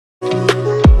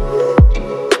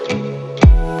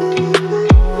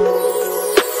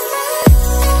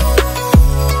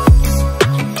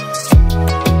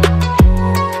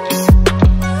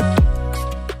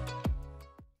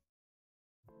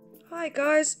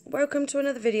guys, welcome to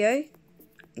another video.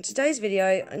 In today's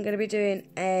video I'm going to be doing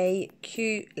a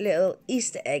cute little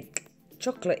Easter egg,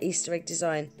 chocolate Easter egg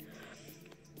design.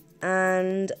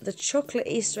 And the chocolate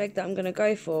Easter egg that I'm going to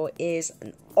go for is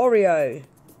an Oreo.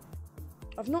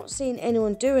 I've not seen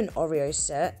anyone do an Oreo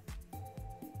set,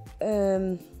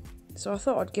 so I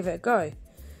thought I'd give it a go.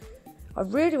 I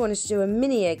really wanted to do a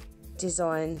mini egg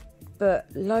design, but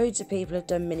loads of people have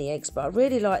done mini eggs, but I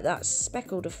really like that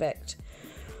speckled effect.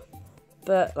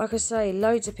 But like I say,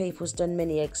 loads of people's done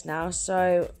mini eggs now,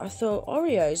 so I thought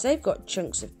Oreos, they've got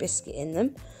chunks of biscuit in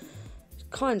them,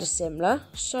 kind of similar,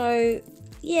 so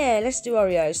yeah, let's do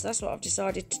Oreos. That's what I've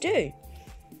decided to do.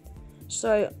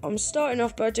 So I'm starting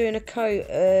off by doing a coat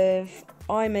of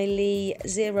Aimeili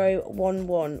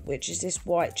 011, which is this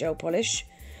white gel polish.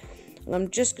 And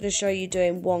I'm just going to show you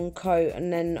doing one coat,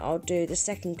 and then I'll do the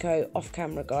second coat off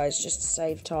camera, guys, just to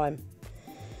save time.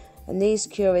 And these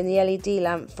cure in the LED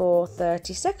lamp for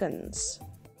 30 seconds.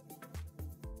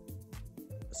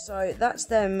 So that's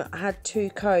them. I had two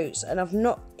coats and I've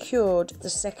not cured the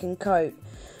second coat.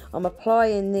 I'm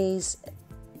applying these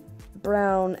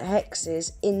brown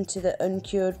hexes into the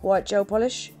uncured white gel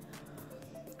polish.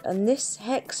 And this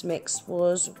hex mix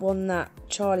was one that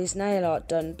Charlie's Nail Art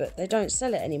done, but they don't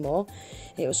sell it anymore.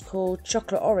 It was called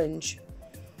Chocolate Orange.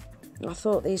 I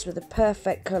thought these were the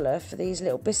perfect colour for these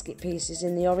little biscuit pieces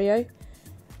in the Oreo.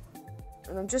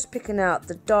 And I'm just picking out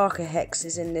the darker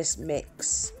hexes in this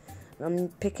mix. I'm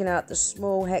picking out the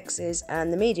small hexes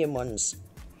and the medium ones.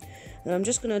 And I'm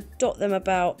just going to dot them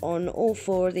about on all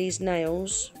four of these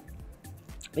nails.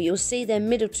 But you'll see their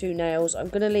middle two nails, I'm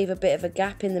going to leave a bit of a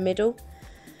gap in the middle,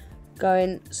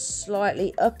 going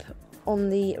slightly up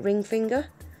on the ring finger.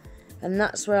 And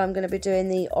that's where I'm going to be doing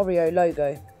the Oreo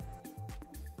logo.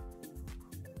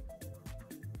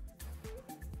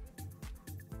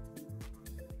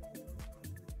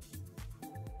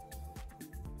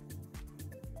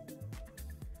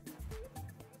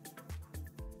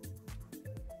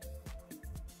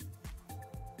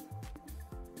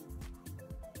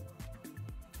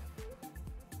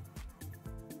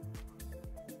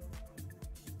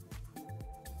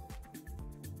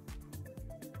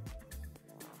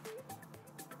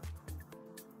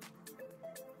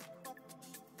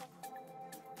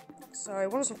 So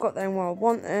once I've got them where I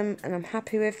want them and I'm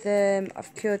happy with them,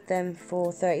 I've cured them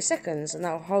for 30 seconds and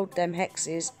that'll hold them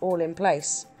hexes all in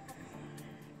place.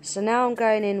 So now I'm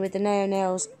going in with the Naio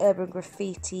Nails Urban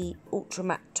Graffiti Ultra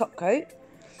Matte Top Coat,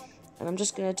 and I'm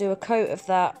just going to do a coat of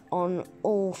that on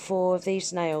all four of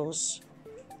these nails.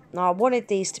 Now I wanted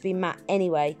these to be matte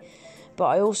anyway, but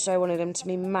I also wanted them to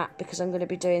be matte because I'm going to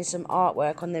be doing some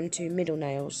artwork on them two middle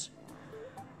nails.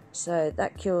 So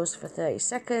that cures for 30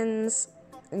 seconds.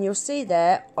 And you'll see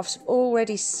there, I've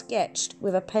already sketched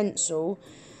with a pencil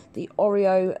the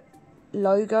Oreo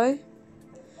logo.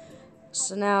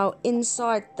 So now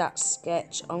inside that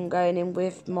sketch, I'm going in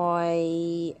with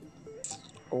my,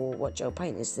 what gel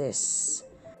paint is this?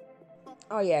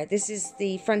 Oh yeah, this is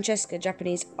the Francheska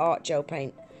Japanese art gel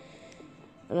paint.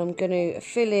 And I'm going to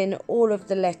fill in all of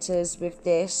the letters with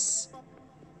this.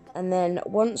 And then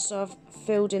once I've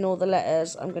filled in all the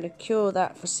letters, I'm going to cure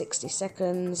that for 60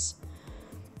 seconds.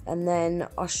 And then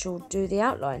I shall do the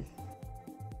outline.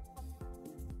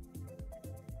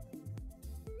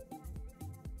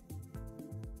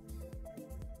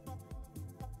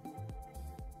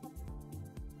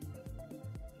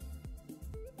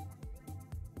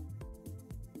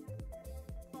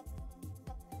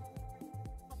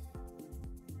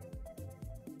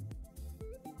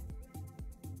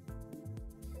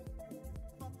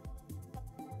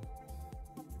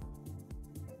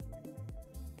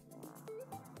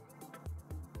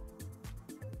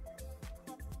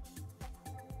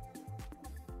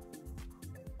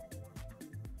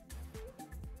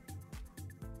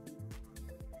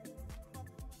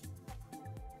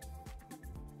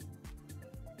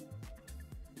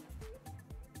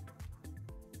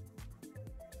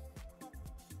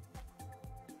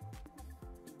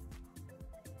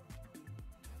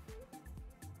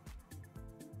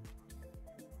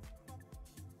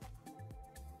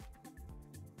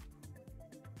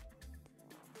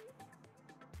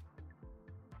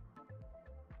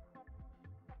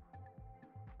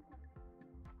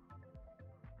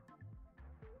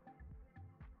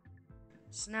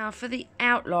 So now for the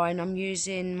outline, I'm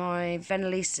using my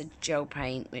Venalisa gel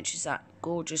paint, which is that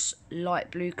gorgeous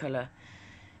light blue colour.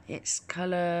 It's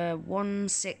colour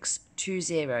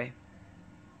 1620.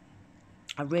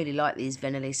 I really like these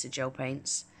Venalisa gel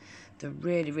paints. They're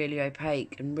really, really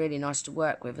opaque and really nice to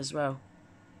work with as well.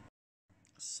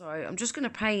 So I'm just going to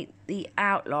paint the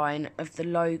outline of the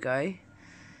logo.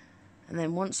 And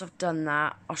then once I've done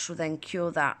that, I shall then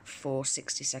cure that for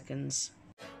 60 seconds.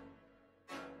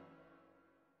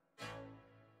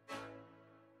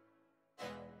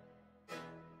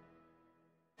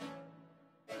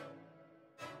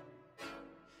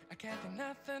 I can't think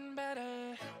nothing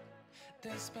better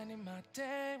than spending my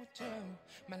day with you.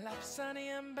 My life is sunny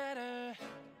and better,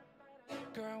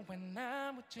 girl, when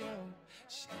I'm with you.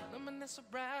 She luminous so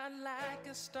bright like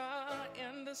a star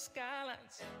in the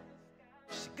skylines.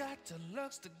 She got the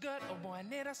looks, the good, oh boy, I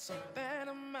need her so bad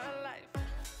in my life.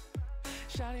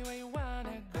 Shawty, where you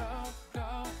wanna go,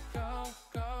 go, go,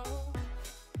 go?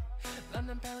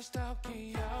 London, Paris,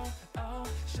 Tokyo, oh,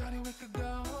 shawty, we could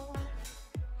go.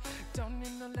 Don't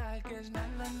need no luggage, nah,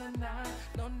 nah, nah, nah.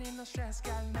 Don't need no stress,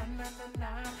 girl, nah, nah,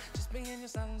 nah, nah. Just being your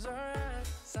son's alright,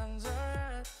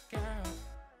 girl.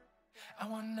 I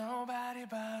want nobody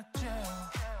but you.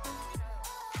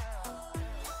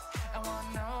 I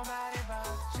want nobody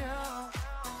but you.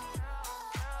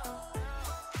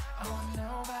 I want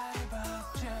nobody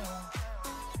but you.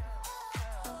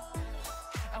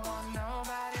 I want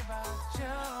nobody but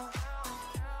you.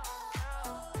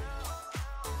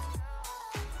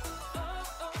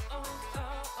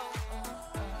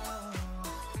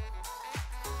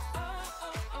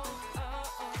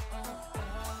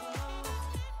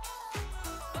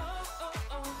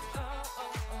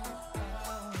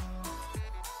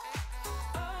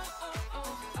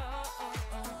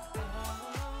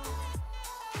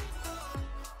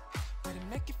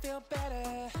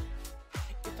 Better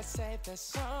if I say the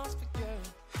songs for you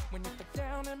when you feel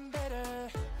down and bitter.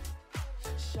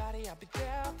 Shawty, I'll be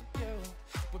there for you.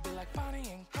 We'll be like Bonnie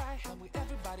and Clyde, how we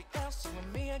everybody else, you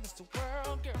and me against the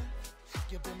world, girl.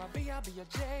 You'll be my B, I'll be your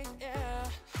J, yeah.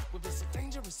 We'll be so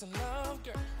dangerous in love,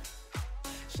 girl.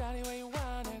 Shawty, where you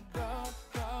wanna go,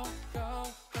 go, go,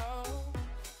 go?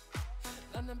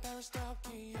 London, Paris,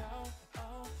 Tokyo,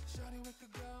 oh, shawty, we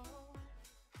could go.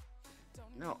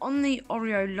 Now on the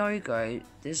Oreo logo,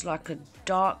 there's like a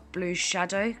dark blue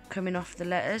shadow coming off the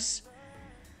letters.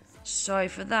 So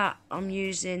for that, I'm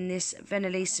using this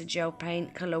Venalisa gel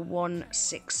paint colour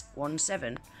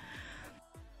 1617.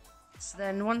 So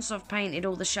then once I've painted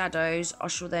all the shadows, I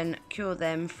shall then cure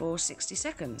them for 60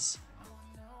 seconds.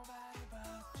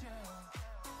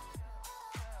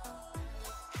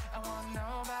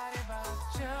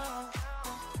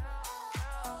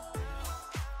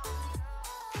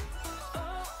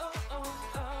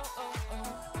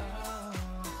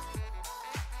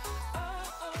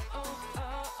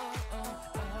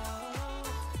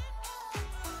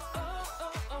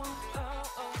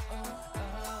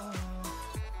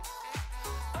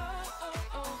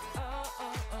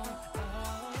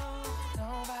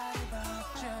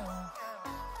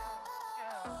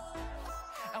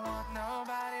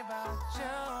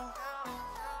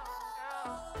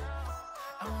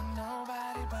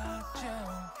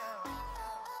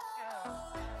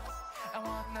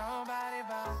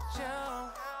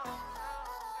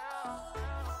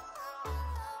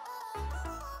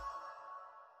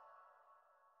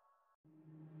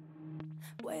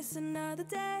 Waste another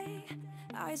day,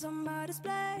 eyes on my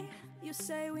display. You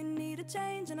say we need a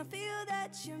change, and I feel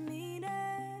that you mean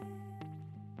it.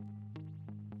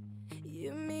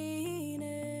 You mean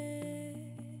it.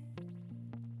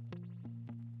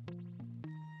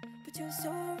 But you're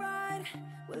so right,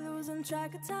 we're losing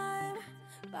track of time,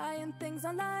 buying things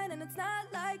online, and it's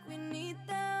not like we need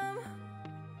them.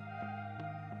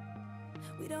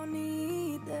 We don't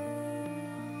need them.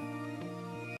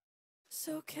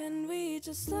 So can we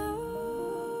just slow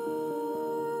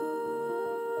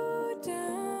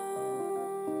down?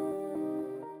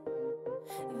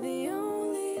 The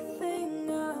only thing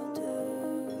I'll do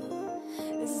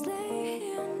is lay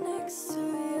here next to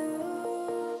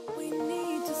you. We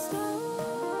need to slow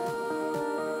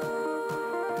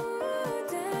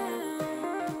down.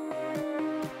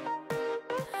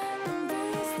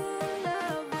 Embrace the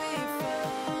love we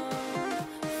found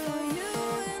for you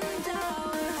and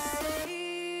our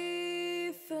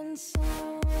safe and sound.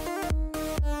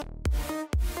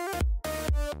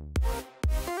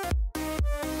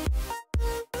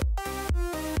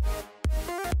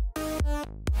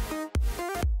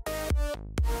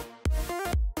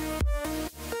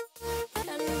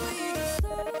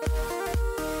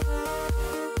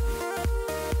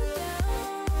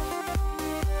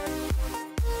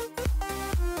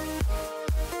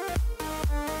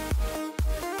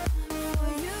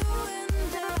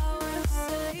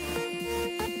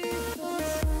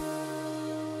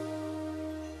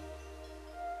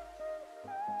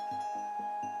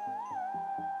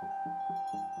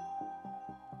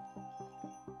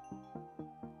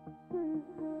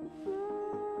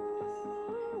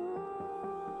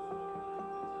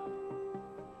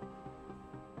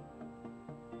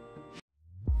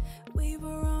 We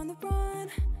were on the run,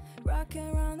 rocking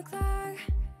around the clock.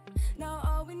 Now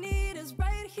all we need is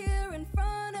right here in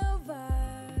front of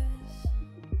us.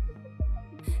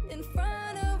 In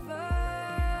front of us.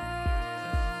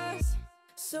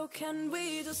 So can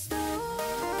we just slow down?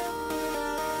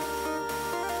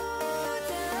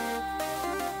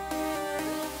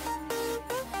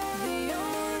 The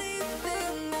only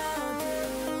thing I'll do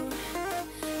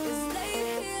is lay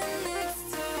here next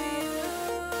to you.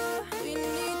 We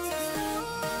need to slow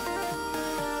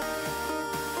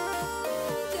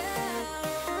down.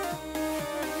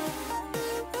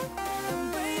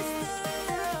 Embrace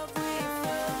the love we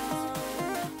found.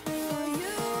 For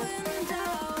you and I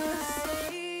are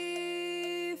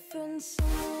safe and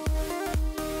sound. Can we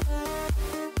just slow down?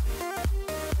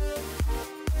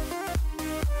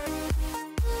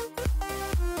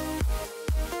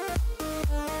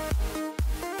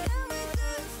 Can we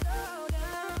just slow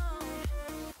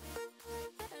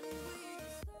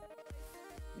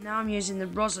Now I'm using the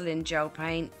Rosalind gel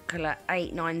paint colour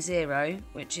 890,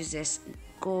 which is this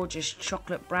gorgeous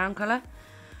chocolate brown colour.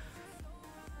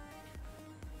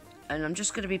 And I'm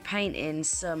just going to be painting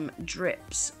some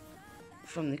drips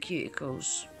from the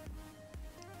cuticles.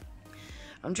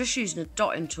 I'm just using a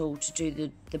dotting tool to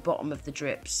do the bottom of the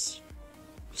drips.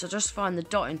 So I just find the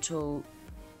dotting tool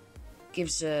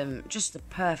gives just the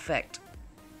perfect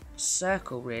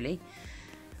circle, really.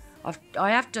 I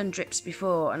have done drips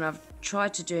before, and I've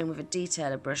tried to do them with a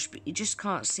detailer brush, but you just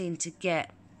can't seem to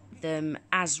get them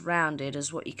as rounded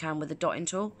as what you can with a dotting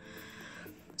tool.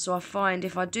 So I find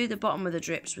if I do the bottom of the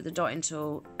drips with the dotting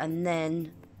tool, and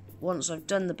then once I've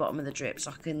done the bottom of the drips,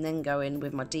 I can then go in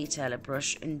with my detailer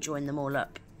brush and join them all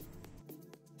up.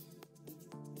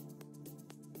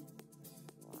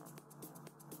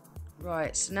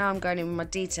 Right, so now I'm going in with my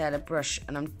detailer brush,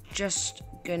 and I'm just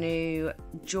going to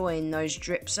join those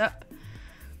drips up.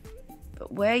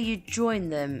 But where you join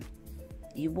them,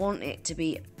 you want it to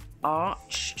be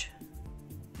arched.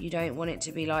 You don't want it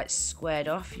to be like squared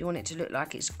off. You want it to look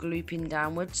like it's glooping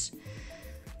downwards.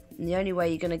 And the only way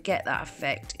you're going to get that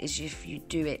effect is if you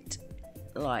do it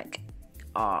like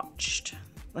arched.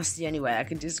 That's the only way I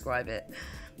can describe it.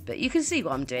 But you can see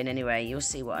what I'm doing anyway. You'll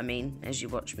see what I mean as you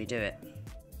watch me do it.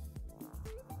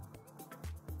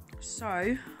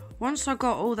 So, once I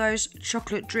got all those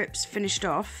chocolate drips finished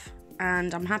off,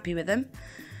 and I'm happy with them,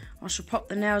 I shall pop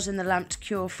the nails in the lamp to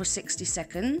cure for 60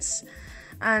 seconds.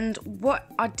 And what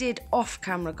I did off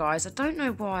camera, guys, I don't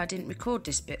know why I didn't record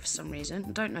this bit for some reason.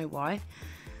 I don't know why.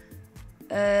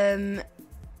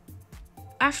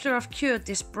 After I've cured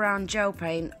this brown gel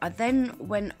paint, I then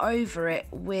went over it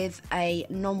with a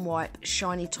non-wipe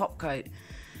shiny top coat.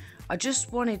 I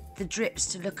just wanted the drips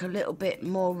to look a little bit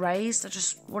more raised. I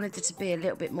just wanted there to be a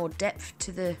little bit more depth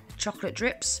to the chocolate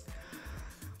drips.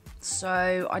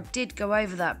 So I did go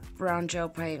over that brown gel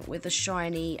paint with a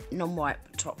shiny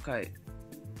non-wipe top coat.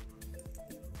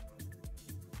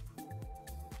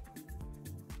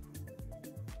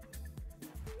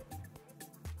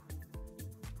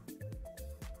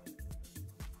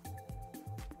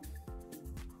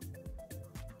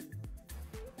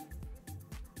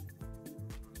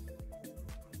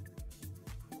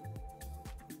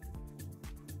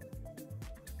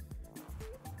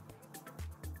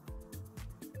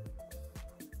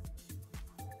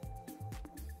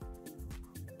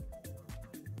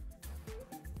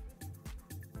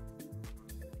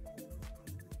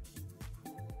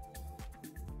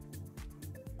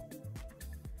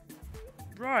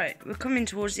 Right, we're coming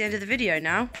towards the end of the video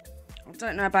now. I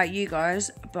don't know about you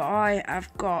guys, but I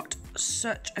have got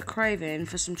such a craving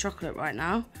for some chocolate right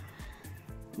now,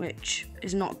 which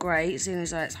is not great, seeing as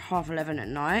though it's 11:30 at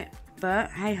night. But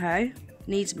hey ho,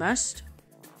 needs must.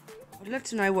 I'd love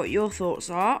to know what your thoughts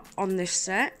are on this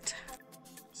set,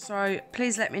 so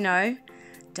please let me know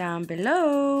down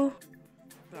below.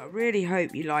 But I really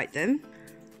hope you like them.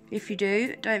 If you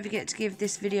do, don't forget to give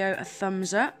this video a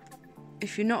thumbs up.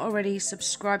 If you're not already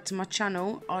subscribed to my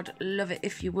channel, I'd love it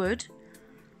if you would.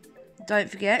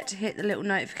 Don't forget to hit the little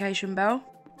notification bell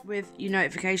with your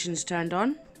notifications turned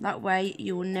on. That way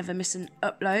you will never miss an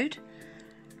upload.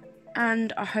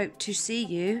 And I hope to see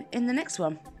you in the next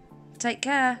one. Take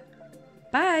care.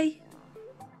 Bye.